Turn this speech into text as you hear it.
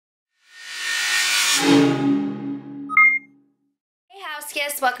Hey house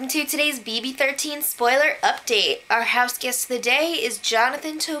guests, welcome to today's BB13 spoiler update. Our house guest of the day is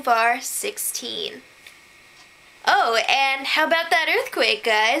Jonathan Tovar, 16. Oh, and how about that earthquake,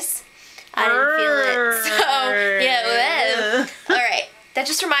 guys? I didn't feel it, so yeah, well. Alright, that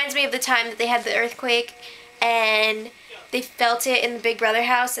just reminds me of the time that they had the earthquake and they felt it in the Big Brother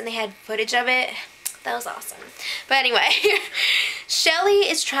house and they had footage of it. That was awesome. But anyway, Shelly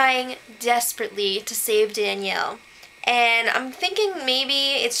is trying desperately to save Danielle. And I'm thinking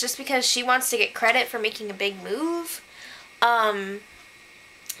maybe it's just because she wants to get credit for making a big move. I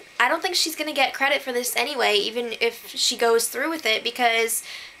don't think she's going to get credit for this anyway, even if she goes through with it, because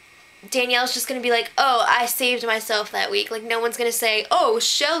Danielle's just going to be like, oh, I saved myself that week. Like, no one's going to say, oh,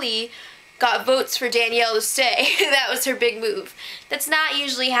 Shelly got votes for Danielle to stay. That was her big move. That's not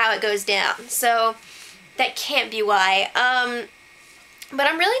usually how it goes down. So that can't be why. But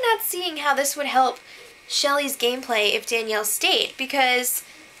I'm really not seeing how this would help Shelly's gameplay if Danielle stayed, because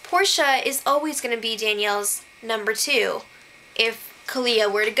Portia is always going to be Danielle's number 2 if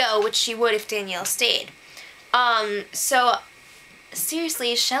Kalia were to go, which she would if Danielle stayed. So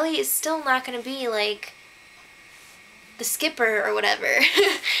seriously, Shelly is still not going to be like the skipper or whatever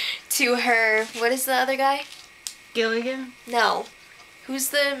to her. What is the other guy? Gilligan? No. Who's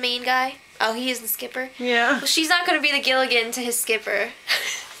the main guy? Oh, he is the skipper? Yeah. Well, she's not going to be the Gilligan to his skipper.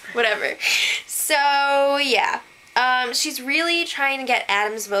 Whatever. So, yeah. She's really trying to get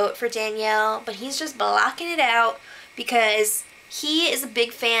Adam's vote for Danielle, but he's just blocking it out because he is a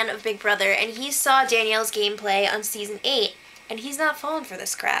big fan of Big Brother, and he saw Danielle's gameplay on Season 8, and he's not falling for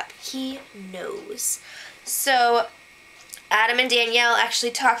this crap. He knows. So, Adam and Danielle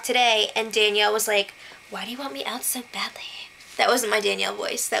actually talked today, and Danielle was like, why do you want me out so badly? That wasn't my Danielle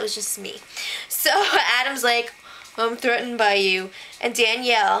voice. That was just me. So, Adam's like, I'm threatened by you. And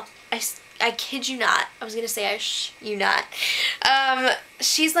Danielle, I kid you not. I was going to say I you not.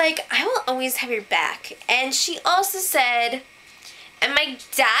 She's like, I will always have your back. And she also said, and my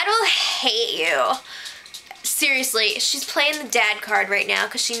dad will hate you. Seriously, she's playing the dad card right now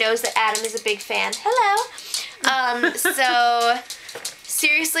because she knows that Adam is a big fan. Hello. So,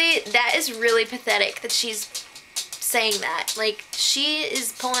 seriously, that is really pathetic that she's saying that. Like, she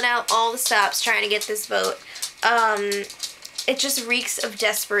is pulling out all the stops trying to get this vote. It just reeks of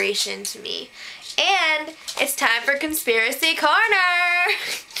desperation to me. And it's time for Conspiracy Corner!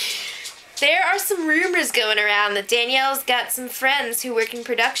 There are some rumors going around that Danielle's got some friends who work in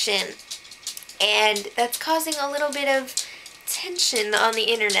production. And that's causing a little bit of tension on the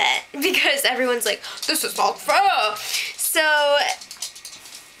internet. Because everyone's like, this is not fair! So,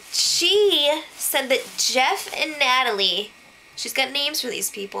 she said that Jeff and Natalie, she's got names for these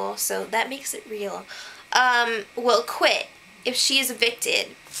people, so that makes it real, will quit if she is evicted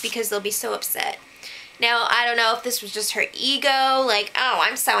because they'll be so upset. Now, I don't know if this was just her ego, like, oh,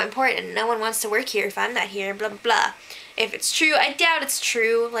 I'm so important, no one wants to work here if I'm not here, blah, blah, blah. If it's true, I doubt it's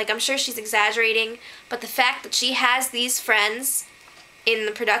true. Like, I'm sure she's exaggerating, but the fact that she has these friends in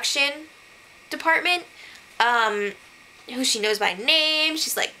the production department, who she knows by name,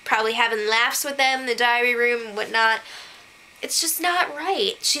 she's, like, probably having laughs with them in the diary room and whatnot, it's just not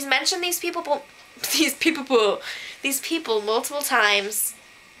right. She's mentioned these people multiple times,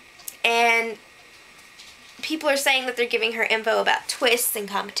 and people are saying that they're giving her info about twists and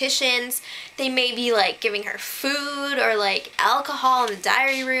competitions. They may be, like, giving her food or, like, alcohol in the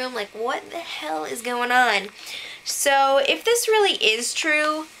diary room. Like, what the hell is going on? So, if this really is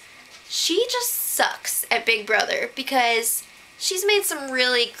true, she just sucks at Big Brother because she's made some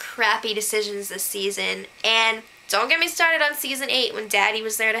really crappy decisions this season, and don't get me started on Season 8 when Daddy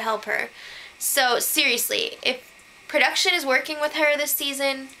was there to help her. So, seriously, if production is working with her this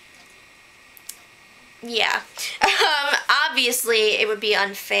season, yeah. Obviously, it would be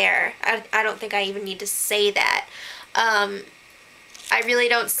unfair. I don't think I even need to say that. I really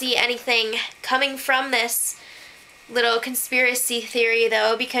don't see anything coming from this little conspiracy theory,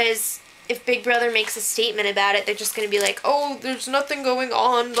 though, because if Big Brother makes a statement about it, they're just going to be like, oh, there's nothing going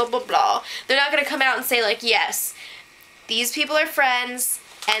on, blah, blah, blah. They're not going to come out and say, like, yes, these people are friends,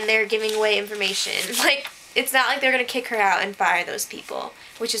 and they're giving away information. Like, it's not like they're going to kick her out and fire those people,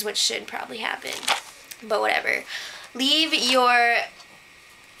 which is what should probably happen. But whatever. Leave your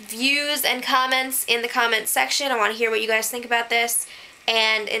views and comments in the comments section. I want to hear what you guys think about this.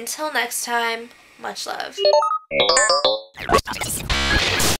 And until next time, much love.